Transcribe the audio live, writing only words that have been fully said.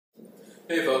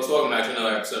Hey folks, welcome back to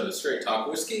another episode of Straight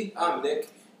Talk Whiskey. I'm Nick,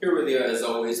 here with you as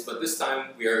always, but this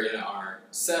time we are in our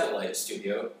satellite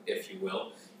studio, if you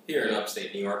will, here in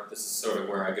upstate New York. This is sort of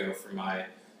where I go for my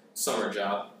summer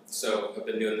job. So I've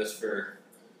been doing this for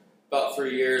about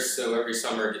 3 years, so every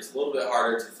summer it gets a little bit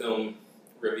harder to film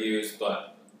reviews,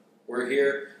 but we're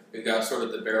here. We've got sort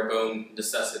of the bare bone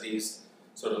necessities,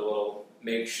 sort of a little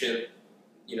makeshift,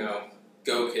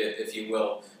 go kit, if you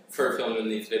will, for filming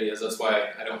these videos. That's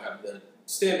why I don't have the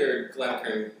standard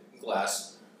glam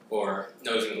glass or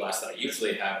nosing glass that I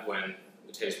usually have when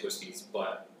we taste whiskeys,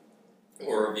 or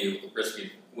review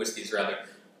whiskeys rather.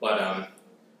 But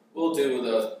we'll do with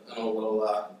a little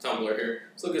tumbler here.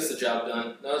 So it gets the job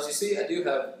done. Now, as you see, I do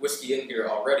have whiskey in here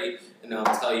already, and I'll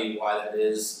tell you why that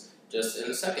is just in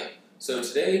a second. So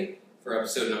today, for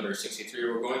episode number 63,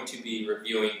 we're going to be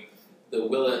reviewing the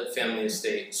Willett Family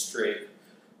Estate Straight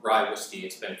Rye Whiskey.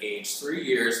 It's been aged 3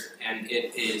 years, and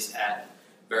it is at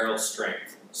barrel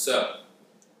strength. So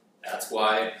that's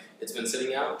why it's been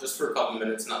sitting out just for a couple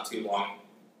minutes, not too long,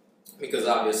 because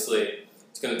obviously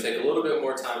it's going to take a little bit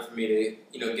more time for me to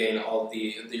gain all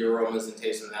the aromas and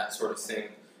taste and that sort of thing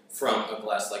from a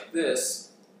glass like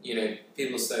this.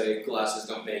 People say glasses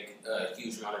don't make a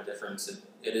huge amount of difference.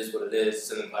 It is what it is.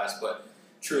 It's in the glass, but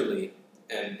truly,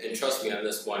 and trust me on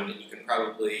this one, and you can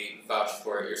probably vouch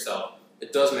for it yourself,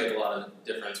 it does make a lot of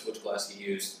difference which glass you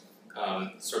use.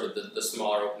 Sort of the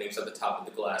smaller openings at the top of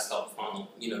the glass help funnel,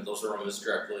 those aromas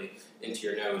directly into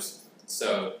your nose.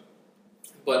 So,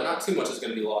 but not too much is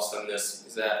going to be lost on this,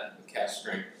 is that cask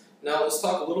strength. Now let's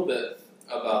talk a little bit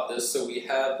about this. So we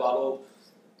have bottled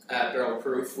at barrel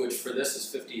proof, which for this is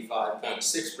 55.6%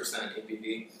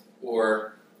 ABV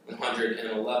or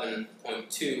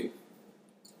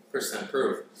 111.2%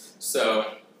 proof.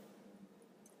 So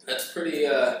that's pretty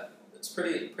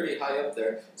high up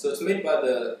there. So it's made by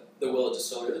the Willett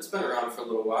Distillery. It's been around for a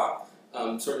little while,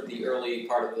 sort of the early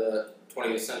part of the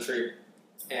 20th century,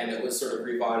 and it was sort of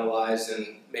revitalized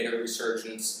and made a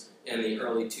resurgence in the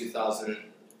early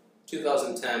 2010,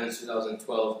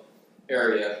 2012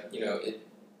 area. It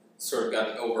sort of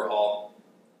got an overhaul,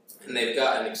 and they've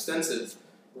got an extensive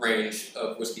range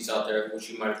of whiskeys out there, which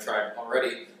you might have tried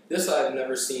already. This I've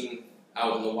never seen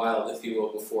out in the wild, if you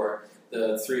will, before.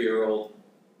 The 3-year-old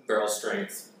barrel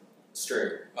strength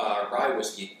straight rye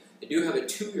whiskey. They do have a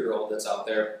 2-year-old that's out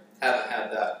there. Haven't had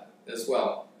that as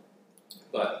well,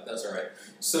 but that's all right.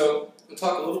 So we'll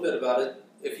talk a little bit about it.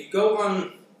 If you go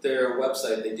on their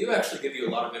website, they do actually give you a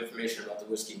lot of information about the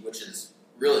whiskey, which is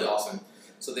really awesome.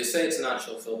 So they say it's not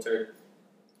chill filtered.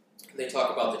 They talk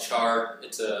about the char.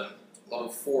 It's a level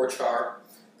 4 char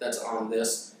that's on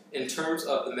this. In terms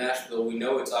of the mash bill, we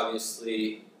know it's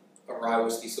obviously a rye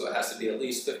whiskey, so it has to be at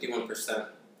least 51%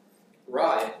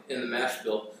 rye in the mash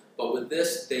bill. But with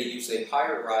this, they use a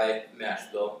higher rye mash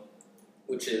bill,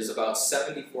 which is about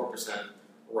 74%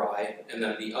 rye, and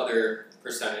then the other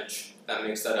percentage that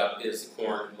makes that up is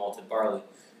corn and malted barley.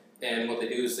 And what they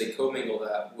do is they commingle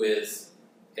that with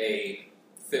a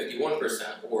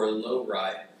 51% or low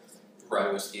rye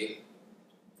whiskey,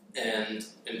 and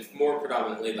more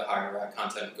predominantly the higher rye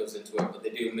content goes into it, but they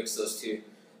do mix those two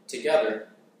together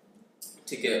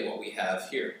to get what we have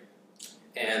here.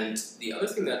 And the other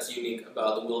thing that's unique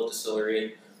about the Willett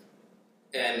Distillery,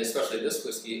 and especially this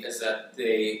whiskey, is that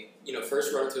they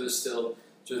first run through the still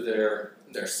through their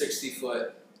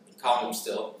 60-foot column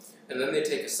still, and then they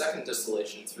take a second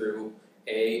distillation through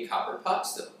a copper pot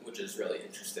still, which is really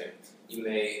interesting. You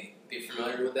may be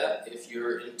familiar with that if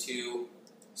you're into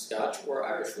Scotch or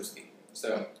Irish whiskey.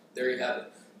 So there you have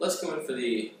it. Let's go in for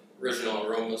the original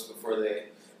aromas before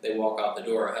they walk out the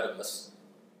door ahead of us.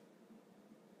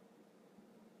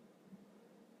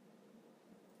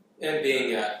 And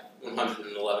being at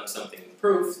 111 something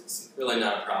proof, it's really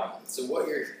not a problem. So what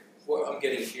I'm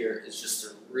getting here is just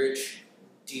a rich,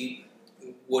 deep,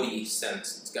 woody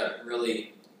sense. It's got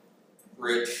really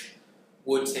rich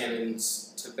wood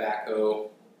tannins, tobacco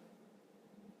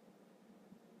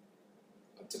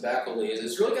leaves.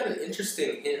 It's really got an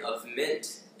interesting hint of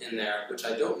mint in there, which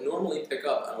I don't normally pick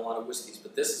up on a lot of whiskeys,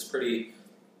 but this is pretty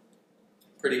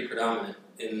predominant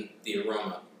in the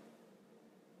aroma.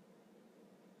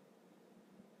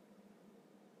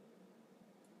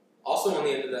 Also on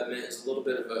the end of that mint is a little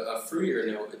bit of a fruitier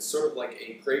note. It's sort of like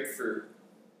a grapefruit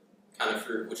kind of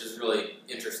fruit, which is really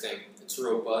interesting. It's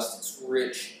robust, it's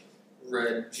rich,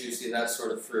 red, juicy, that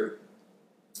sort of fruit.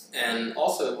 And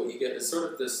also what you get is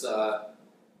sort of this,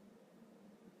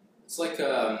 it's like,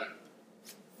 I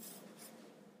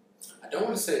don't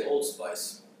want to say Old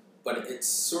Spice, but it's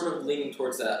sort of leaning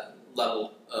towards that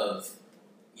level of,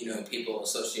 people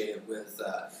associated with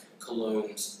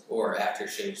colognes or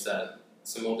aftershaves that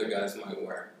some older guys might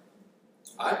wear.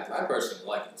 I personally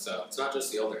like it, so it's not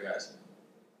just the older guys.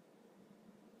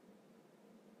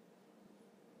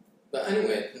 But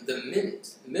anyway, the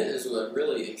mint. Mint is what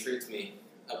really intrigues me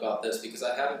about this because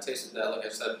I haven't tasted that, like I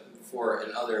said before,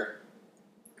 in other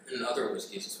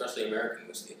whiskeys, especially American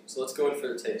whiskey. So let's go in for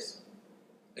the taste.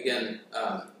 Again,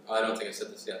 I don't think I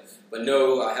said this yet, but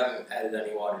no, I haven't added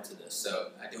any water to this, so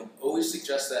I don't always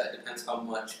suggest that. It depends how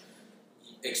much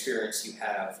experience you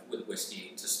have with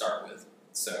whiskey to start with.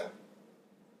 So,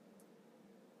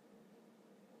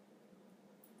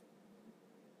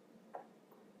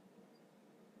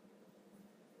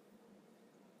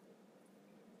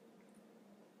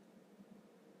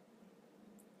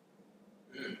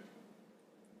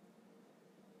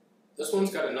 this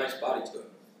one's got a nice body to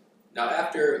it. Now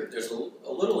after, there's a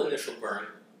little initial burn.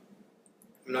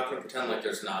 I'm not going to pretend like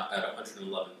there's not at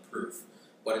 111 proof,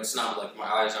 but it's not like my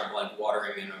eyes aren't like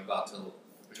watering and I'm about to,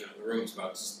 the room's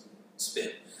about to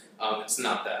spin. It's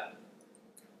not that.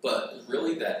 But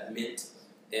really that mint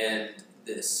and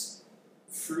this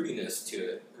fruitiness to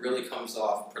it really comes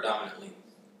off predominantly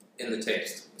in the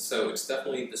taste. So it's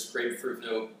definitely this grapefruit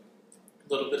note,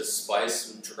 a little bit of spice,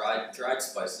 some dried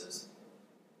spices.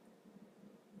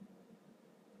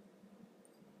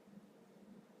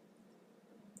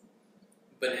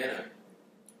 Banana.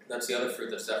 That's the other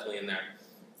fruit that's definitely in there.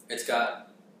 It's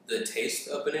got the taste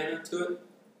of banana to it,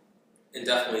 and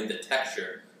definitely the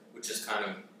texture, which is kind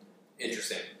of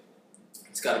interesting.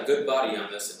 It's got a good body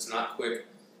on this. It's not quick.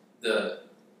 The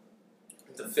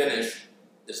finish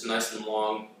is nice and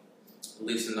long.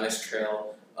 Leaves a nice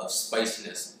trail of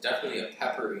spiciness. Definitely a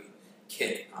peppery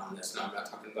kick on this. Now I'm not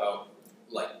talking about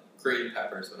like green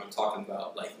peppers, but I'm talking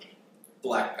about like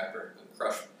black pepper,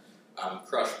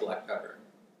 crushed black pepper.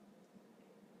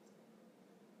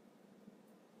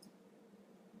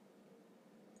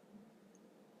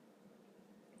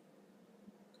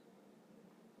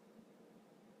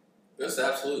 This is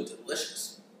absolutely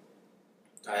delicious,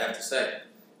 I have to say.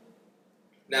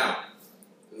 Now,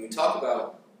 when we talk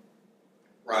about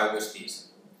rye whiskeys,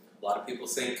 a lot of people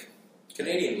think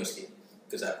Canadian whiskey,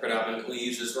 because that predominantly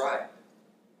uses rye.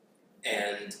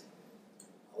 And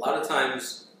a lot of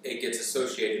times it gets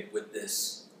associated with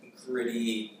this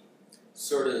gritty,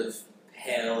 sort of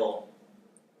pale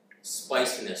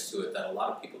spiciness to it that a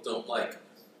lot of people don't like.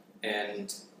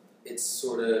 And it's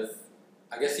sort of,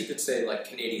 I guess you could say, like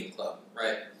Canadian Club,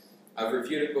 right? I've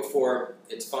reviewed it before.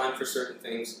 It's fine for certain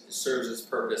things. It serves its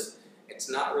purpose. It's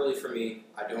not really for me.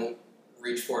 I don't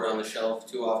reach for it on the shelf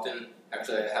too often.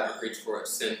 Actually, I haven't reached for it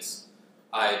since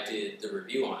I did the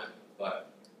review on it.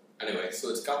 But anyway, so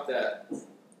it's got that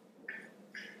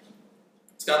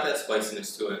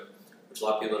spiciness to it, which a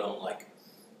lot of people don't like.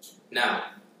 Now,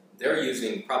 they're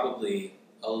using probably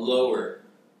a lower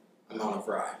amount of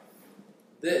rye.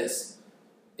 This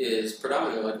is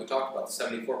predominantly, like we talked about,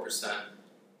 74%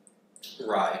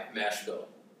 rye mash bill.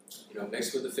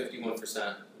 Mixed with the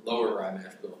 51% lower rye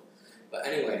mash bill. But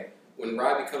anyway, when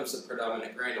rye becomes the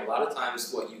predominant grain, a lot of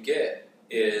times what you get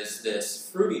is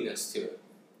this fruitiness to it,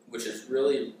 which is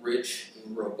really rich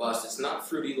and robust. It's not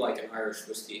fruity like an Irish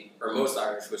whiskey, or most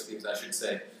Irish whiskeys, I should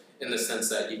say, in the sense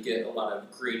that you get a lot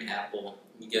of green apple,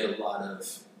 you get a lot of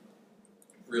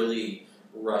really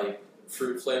ripe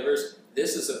fruit flavors.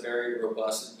 This is a very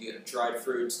robust, you get dried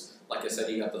fruits. Like I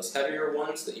said, you got those heavier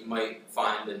ones that you might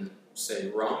find in, say,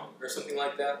 rum or something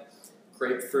like that.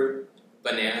 Grapefruit,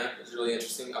 banana is really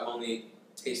interesting. I've only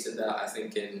tasted that, I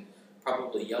think, in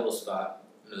probably Yellow Spot,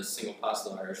 in a single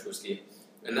postal Irish whiskey.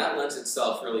 And that lends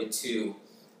itself really to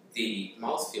the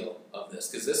mouthfeel of this,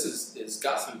 because it's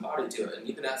got some body to it. And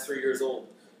even at 3 years old,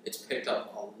 it's picked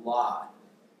up a lot.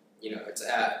 It's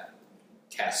at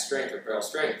cask strength or barrel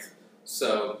strength.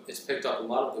 So it's picked up a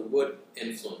lot of the wood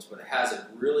influence, but it has a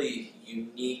really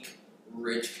unique,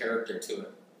 rich character to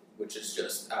it, which is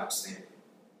just outstanding.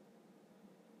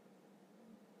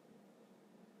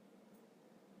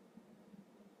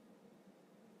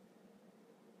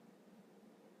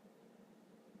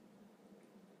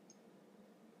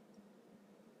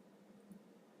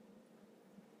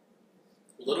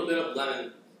 A little bit of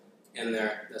lemon in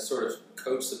there that sort of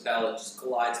coats the palate, just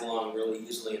glides along really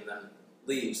easily, and then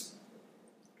leaves.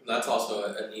 That's also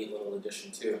a neat little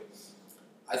addition too.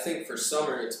 I think for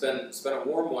summer, it's been a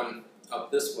warm one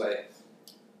up this way.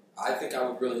 I think I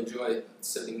would really enjoy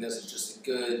sipping this. It's just a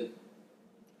good,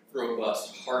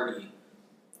 robust, hearty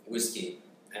whiskey.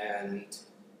 And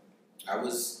I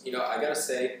gotta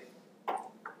say,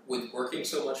 with working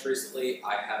so much recently,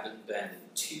 I haven't been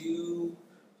too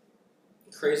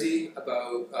crazy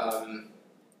about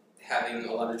having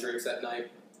a lot of drinks at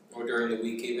night or during the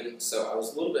week even. So I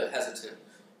was a little bit hesitant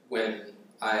when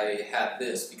I had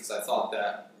this, because I thought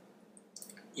that,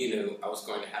 I was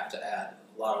going to have to add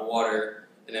a lot of water,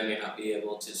 and I may not be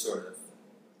able to sort of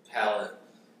palate,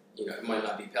 it might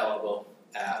not be palatable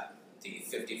at the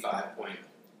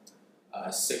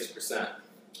 55.6%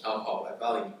 alcohol by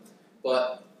volume.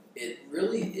 But it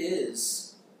really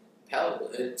is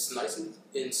palatable. It's nice and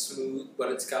smooth, but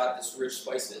it's got this rich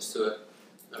spiciness to it.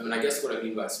 I guess what I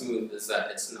mean by smooth is that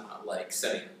it's not like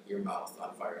setting your mouth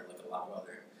on fire like a lot of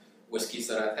other whiskeys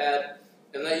that I've had,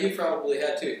 and that you probably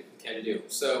had too, can do.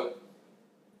 So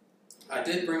I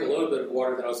did bring a little bit of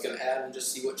water that I was going to add and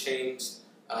just see what changed,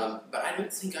 but I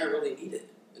don't think I really need it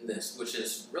in this, which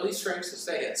is really strange to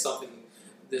say at something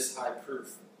this high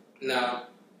proof. Now,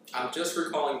 I'm just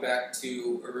recalling back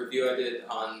to a review I did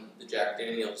on the Jack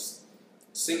Daniel's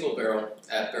single barrel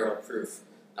at barrel proof.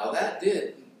 Now that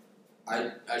did,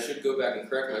 I should go back and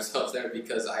correct myself there,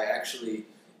 because I actually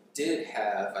did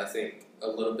have, I think, a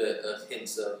little bit of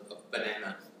hints of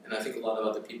banana, and I think a lot of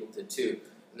other people did too.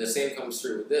 And the same comes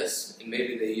through with this, and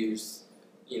maybe they used,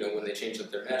 when they changed up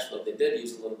their mash bill, they did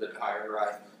use a little bit higher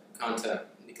rye content,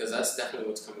 because that's definitely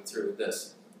what's coming through with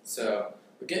this. So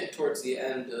we're getting towards the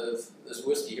end of this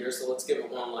whiskey here, so let's give it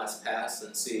one last pass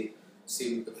and see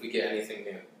if we get anything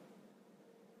new.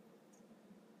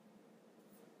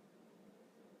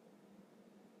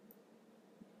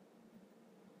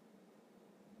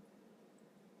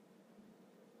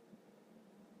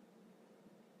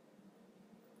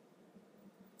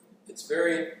 It's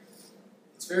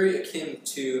very akin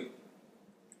to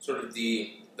sort of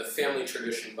the family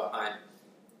tradition behind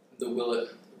the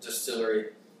Willett Distillery,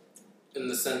 in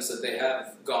the sense that they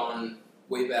have gone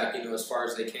way back, as far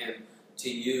as they can, to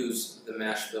use the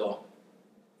mash bill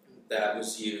that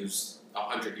was used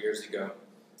 100 years ago,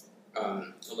 a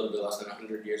little bit less than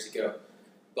 100 years ago.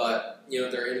 But,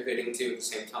 they're innovating too at the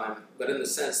same time. But in the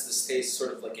sense, this tastes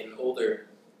sort of like an older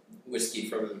whiskey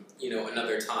from,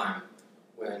 another time,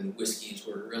 when whiskeys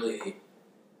were really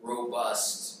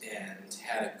robust and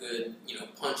had a good,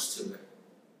 punch to it.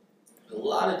 A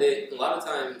lot of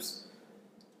times,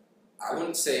 I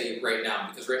wouldn't say right now,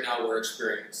 because right now we're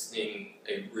experiencing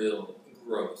a real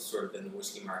growth sort of in the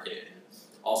whiskey market, and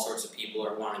all sorts of people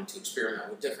are wanting to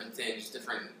experiment with different things,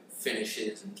 different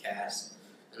finishes and casks,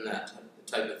 and that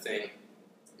type of thing.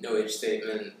 No age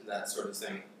statement, that sort of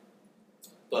thing.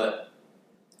 But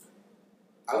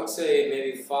I would say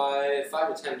maybe 5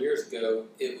 to 10 years ago,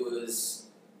 it was,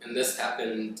 and this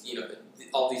happened,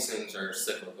 all these things are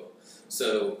cyclical.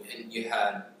 So, and you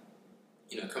had,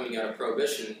 coming out of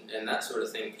Prohibition and that sort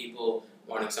of thing, people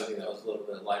wanting something that was a little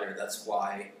bit lighter. That's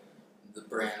why the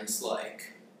brands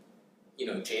like,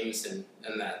 Jameson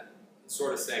and that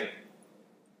sort of thing,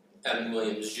 Evan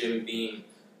Williams, Jim Beam,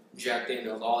 Jack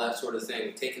Daniel's, all that sort of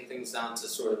thing, taking things down to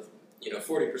sort of,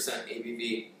 40%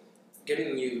 ABV,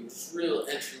 getting you real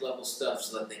entry-level stuff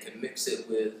so that they can mix it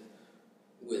with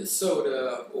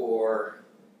soda or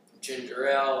ginger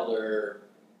ale or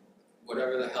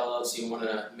whatever the hell else you want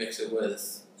to mix it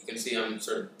with. You can see I'm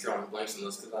sort of drawing blanks on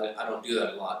this because I don't do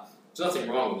that a lot. There's nothing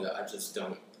wrong with it, I just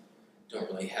don't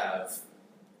really have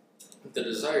the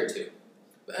desire to.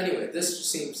 But anyway, this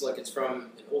just seems like it's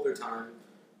from an older time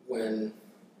when,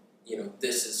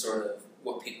 this is sort of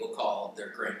what people call their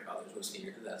grandfather's whiskey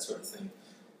or that sort of thing.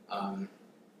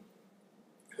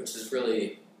 Which is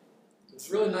really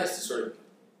nice to sort of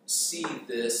see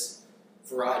this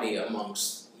variety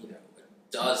amongst,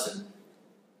 dozens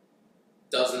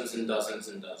and dozens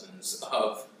and dozens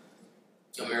of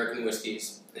American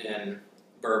whiskeys and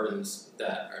bourbons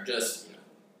that are just,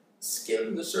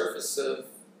 skimming the surface of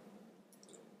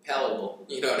palatable,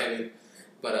 you know what I mean?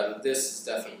 But this is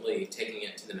definitely taking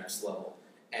it to the next level.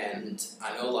 And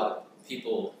I know a lot of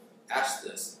people ask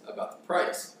this about the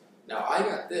price. Now, I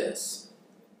got this,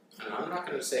 and I'm not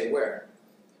going to say where,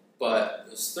 but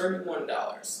it was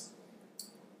 $31,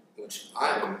 which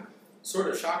I'm sort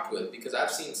of shocked with, because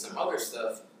I've seen some other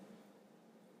stuff,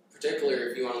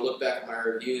 particularly if you want to look back at my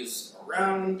reviews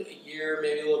around a year,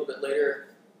 maybe a little bit later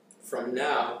from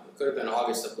now, it could have been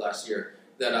August of last year,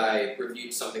 that I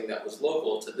reviewed something that was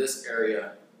local to this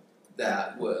area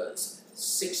that was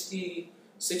 $60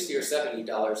 or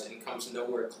 $70 and comes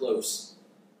nowhere close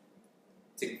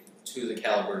to the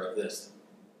caliber of this.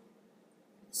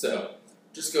 So,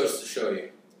 just goes to show you,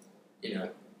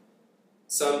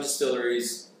 some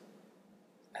distilleries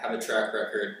have a track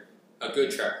record, a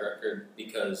good track record,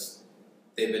 because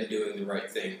they've been doing the right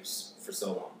things for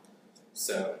so long.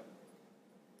 So,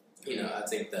 I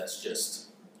think that's just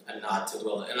a nod to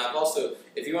Willett. And I've also,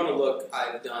 if you want to look,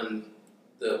 I've done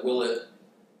the Willett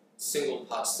single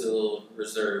pot still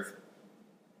reserve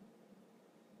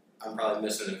I'm probably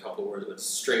missing a couple words, but it's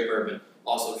straight bourbon,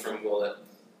 also from Willett.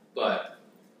 But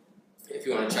if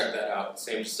you want to check that out,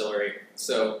 same distillery.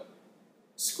 So,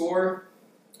 score,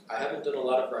 I haven't done a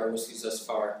lot of rye whiskeys thus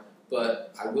far,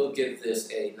 but I will give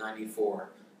this a 94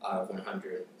 out of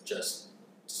 100, just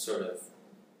to sort of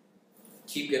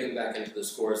keep getting back into the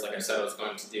scores like I said I was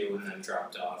going to do, and then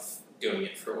dropped off doing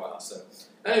it for a while. So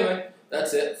anyway,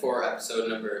 that's it for episode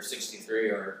number 63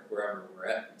 or wherever we're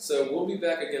at. So we'll be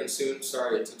back again soon.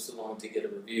 Sorry it took so long to get a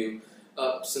review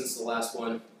up since the last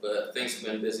one, but things have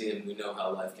been busy and we know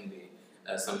how life can be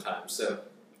sometimes. So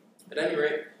at any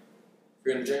rate, if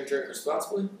you're going to drink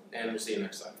responsibly, and we'll see you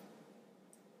next time.